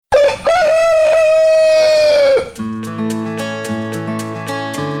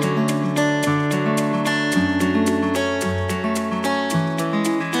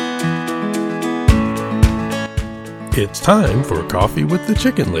time for Coffee with the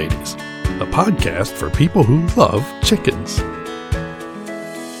Chicken Ladies, a podcast for people who love chickens.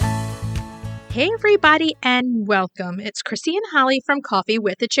 Hey everybody and welcome. It's Chrissy and Holly from Coffee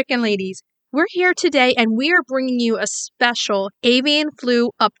with the Chicken Ladies. We're here today and we are bringing you a special avian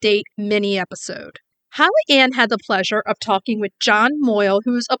flu update mini episode. Holly Ann had the pleasure of talking with John Moyle,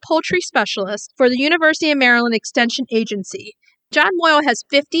 who's a poultry specialist for the University of Maryland Extension Agency. John Moyle has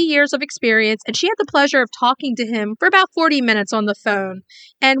 50 years of experience, and she had the pleasure of talking to him for about 40 minutes on the phone.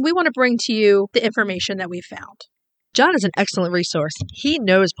 And we want to bring to you the information that we found. John is an excellent resource. He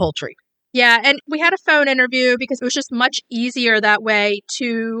knows poultry. Yeah, and we had a phone interview because it was just much easier that way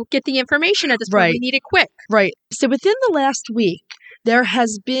to get the information at this point. Right. We need it quick. Right. So within the last week, there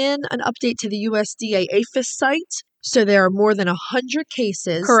has been an update to the USDA APHIS site. So there are more than 100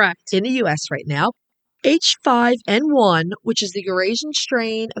 cases Correct. in the U.S. right now. H5N1, which is the Eurasian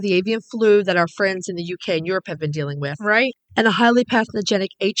strain of the avian flu that our friends in the UK and Europe have been dealing with, Right. and a highly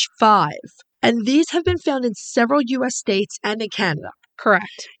pathogenic H5. And these have been found in several U.S. states and in Canada.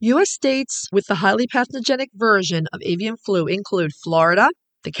 Correct. U.S. states with the highly pathogenic version of avian flu include Florida,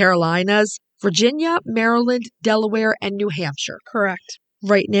 the Carolinas, Virginia, Maryland, Delaware, and New Hampshire. Correct.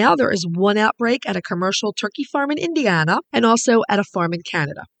 Right now, there is one outbreak at a commercial turkey farm in Indiana and also at a farm in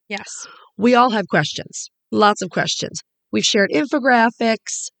Canada. Yes. We all have questions, lots of questions. We've shared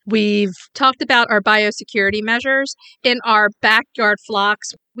infographics. We've Talked about our biosecurity measures in our backyard flocks.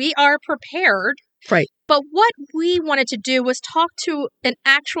 We are prepared. Right. But what we wanted to do was talk to an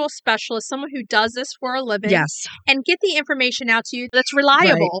actual specialist, someone who does this for a living, Yes. and get the information out to you that's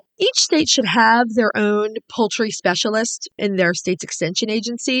reliable. Right. Each state should have their own poultry specialist in their state's extension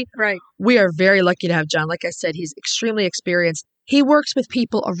agency. Right. We are very lucky to have John. Like I said, he's extremely experienced. He works with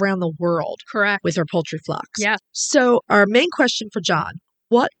people around the world Correct. with their poultry flocks. Yeah. So our main question for John,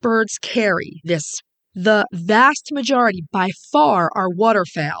 what birds carry this? The vast majority, by far, are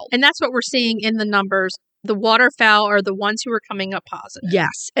waterfowl. And that's what we're seeing in the numbers. The waterfowl are the ones who are coming up positive.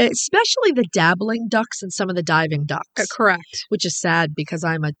 Yes, especially the dabbling ducks and some of the diving ducks. Correct. Which is sad because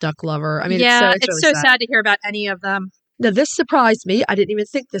I'm a duck lover. I mean, yeah, it's it's really so sad to hear about any of them. Now, this surprised me. I didn't even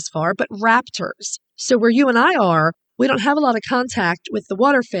think this far, but raptors. So where you and I are, we don't have a lot of contact with the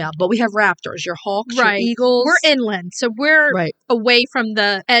waterfowl, but we have raptors, your hawks, Right. your eagles. We're inland, so we're Right. away from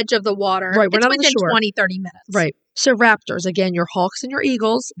the edge of the water. Right, we're it's not on the within shore. 20, 30 minutes. Right. So raptors, again, your hawks and your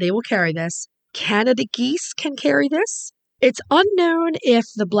eagles, they will carry this. Canada geese can carry this. It's unknown if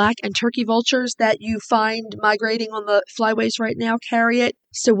the black and turkey vultures that you find migrating on the flyways right now carry it,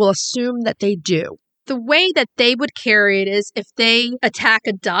 so we'll assume that they do. The way that they would carry it is if they attack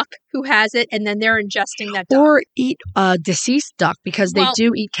a duck who has it and then they're ingesting that duck. Or eat a deceased duck because they Well,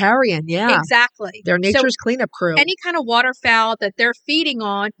 do eat carrion, yeah. Exactly. They're nature's So cleanup crew. any kind of waterfowl that they're feeding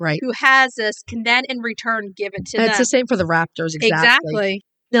on Right. who has this can then in return give it to And them. it's the same for the raptors, exactly.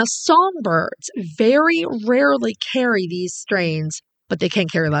 Now, songbirds very rarely carry these strains, but they can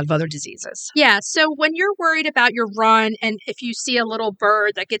carry a lot of other diseases. Yeah, so when you're worried about your run and if you see a little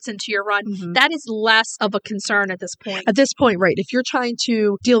bird that gets into your run, Mhm. that is less of a concern at this point. At this point, right, if you're trying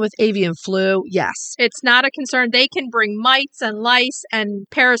to deal with avian flu, yes. It's not a concern. They can bring mites and lice and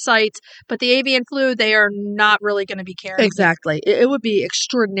parasites, but the avian flu, they are not really going to be carrying. Exactly. It would be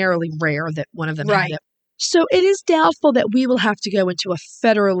extraordinarily rare that one of them Right. had it. So it is doubtful that we will have to go into a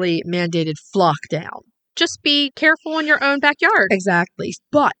federally mandated flock down. Just be careful in your own backyard. Exactly.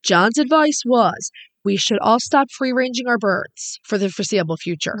 But John's advice was we should all stop free ranging our birds for the foreseeable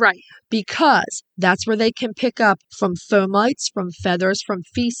future. Right. Because that's where they can pick up from fomites, from feathers, from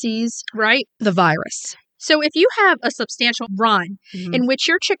feces, Right. the virus. So if you have a substantial run Mhm. in which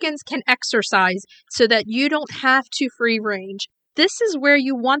your chickens can exercise so that you don't have to free range, this is where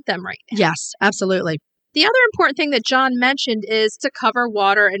you want them right now. Yes, absolutely. The other important thing that John mentioned is to cover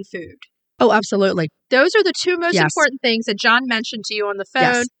water and food. Oh, absolutely. Those are the two most Yes. important things that John mentioned to you on the phone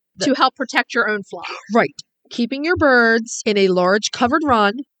Yes. to help protect your own flock. Right. Keeping your birds in a large covered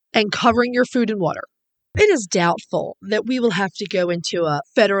run and covering your food and water. It is doubtful that we will have to go into a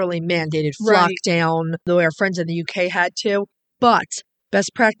federally mandated flock Right. down the way our friends in the UK had to. But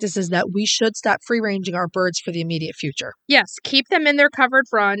best practice is that we should stop free ranging our birds for the immediate future. Yes, keep them in their covered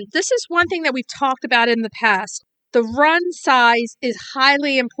run. This is one thing that we've talked about in the past. The run size is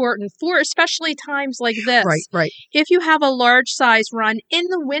highly important for especially times like this. Right, right. If you have a large size run in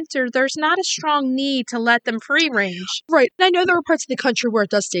the winter, there's not a strong need to let them free range. Right. And I know there are parts of the country where it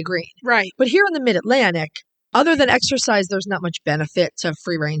does stay green. Right. But here in the mid-Atlantic, other than exercise, there's not much benefit to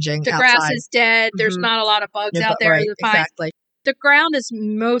free ranging The outside. grass is dead. There's Mhm. not a lot of bugs Yeah, out there right, to find. exactly. The ground is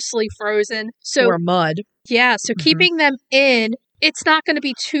mostly frozen. So Or mud. yeah, so Mhm. keeping them in it's not going to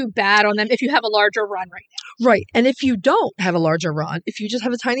be too bad on them if you have a larger run right now. Right. And if you don't have a larger run, if you just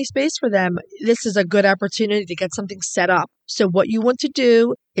have a tiny space for them, this is a good opportunity to get something set up. So what you want to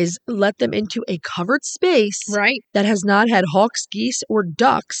do is let them into a covered space that has not had hawks, geese, or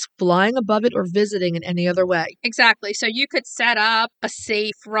ducks flying above it or visiting in any other way. Exactly. So you could set up a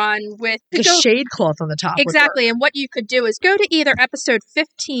safe run with the shade cloth on the top. Exactly. And what you could do is go to either episode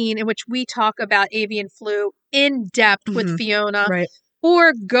 15, in which we talk about avian flu in depth with Fiona. Right.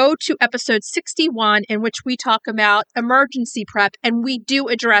 Or go to episode 61, in which we talk about emergency prep, and we do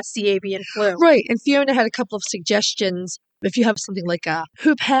address the avian flu. Right. And Fiona had a couple of suggestions. If you have something like a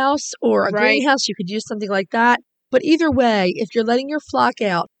hoop house or a greenhouse, you could use something like that. But either way, if you're letting your flock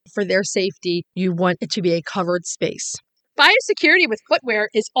out for their safety, you want it to be a covered space. Biosecurity with footwear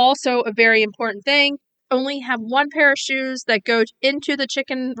is also a very important thing. Only have one pair of shoes that go into the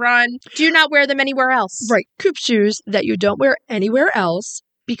chicken run. Do not wear them anywhere else. Right. Coop shoes that you don't wear anywhere else,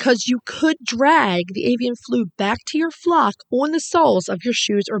 because you could drag the avian flu back to your flock on the soles of your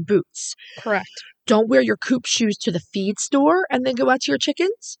shoes or boots. Correct. Don't wear your coop shoes to the feed store and then go out to your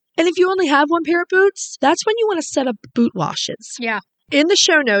chickens. And if you only have one pair of boots, that's when you want to set up boot washes. Yeah. In the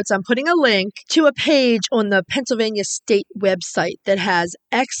show notes, I'm putting a link to a page on the Pennsylvania State website that has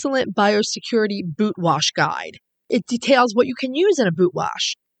excellent biosecurity boot wash guide. It details what you can use in a boot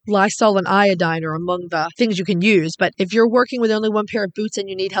wash. Lysol and iodine are among the things you can use, but if you're working with only one pair of boots and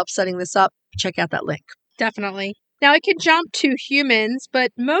you need help setting this up, check out that link. Definitely. Now, it could jump to humans,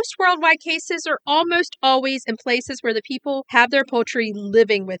 but most worldwide cases are almost always in places where the people have their poultry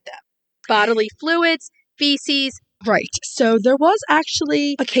living with them. Bodily fluids, feces. Right. So there was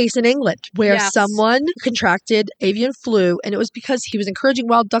actually a case in England where someone contracted avian flu, and it was because he was encouraging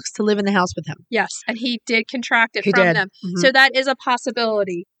wild ducks to live in the house with him. Yes, and he did contract it from them. Mm-hmm. So that is a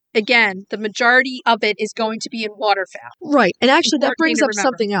possibility. Again, the majority of it is going to be in waterfowl. Right. And actually, that brings up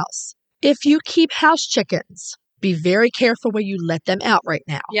something else. If you keep house chickens, be very careful where you let them out right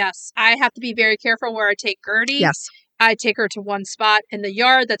now. Yes. I have to be very careful where I take Gertie. Yes. I take her to one spot in the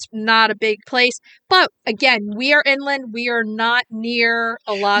yard. That's not a big place. But again, we are inland. We are not near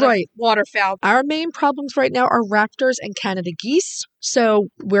a lot of waterfowl. Our main problems right now are raptors and Canada geese. So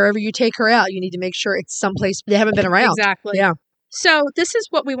wherever you take her out, you need to make sure it's someplace they haven't been around. Exactly. Yeah. So this is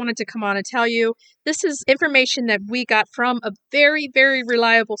what we wanted to come on and tell you. This is information that we got from a very, very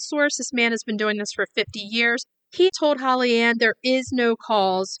reliable source. This man has been doing this for 50 years. He told Holly Ann there is no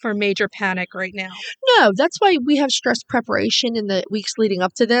cause for major panic right now. No, that's why we have stress preparation in the weeks leading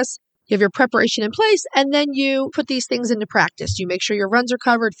up to this. You have your preparation in place, and then you put these things into practice. You make sure your runs are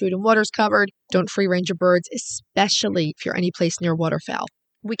covered, food and water's covered. Don't free range your birds, especially if you're any place near waterfowl.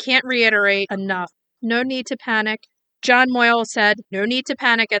 We can't reiterate enough. No need to panic. John Moyle said, no need to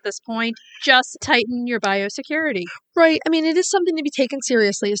panic at this point. Just tighten your biosecurity. Right. I mean, it is something to be taken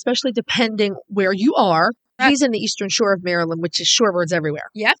seriously, especially depending where you are. He's in the eastern shore of Maryland, which is shorebirds everywhere.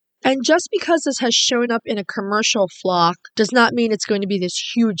 Yep. And just because this has shown up in a commercial flock does not mean it's going to be this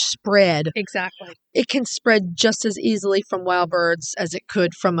huge spread. Exactly. It can spread just as easily from wild birds as it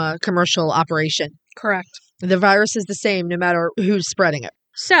could from a commercial operation. Correct. The virus is the same no matter who's spreading it.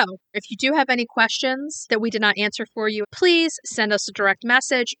 So, if you do have any questions that we did not answer for you, please send us a direct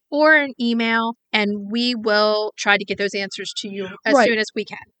message or an email, and we will try to get those answers to you as soon as we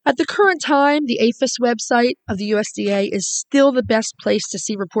can. At the current time, the APHIS website of the USDA is still the best place to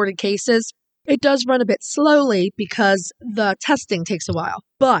see reported cases. It does run a bit slowly because the testing takes a while,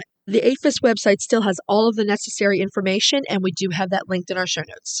 but the APHIS website still has all of the necessary information, and we do have that linked in our show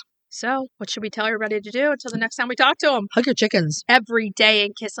notes. So, what should we tell everybody to do until the next time we talk to them? Hug your chickens. Every day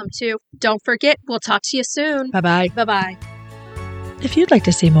and kiss them too. Don't forget, we'll talk to you soon. Bye-bye. Bye-bye. If you'd like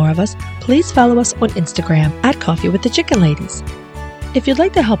to see more of us, please follow us on Instagram at Coffee with the Chicken Ladies. If you'd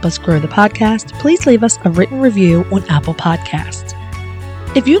like to help us grow the podcast, please leave us a written review on Apple Podcasts.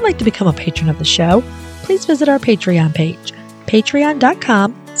 If you'd like to become a patron of the show, please visit our Patreon page,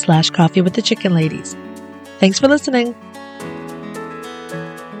 patreon.com/coffeewiththechickenladies. Thanks for listening.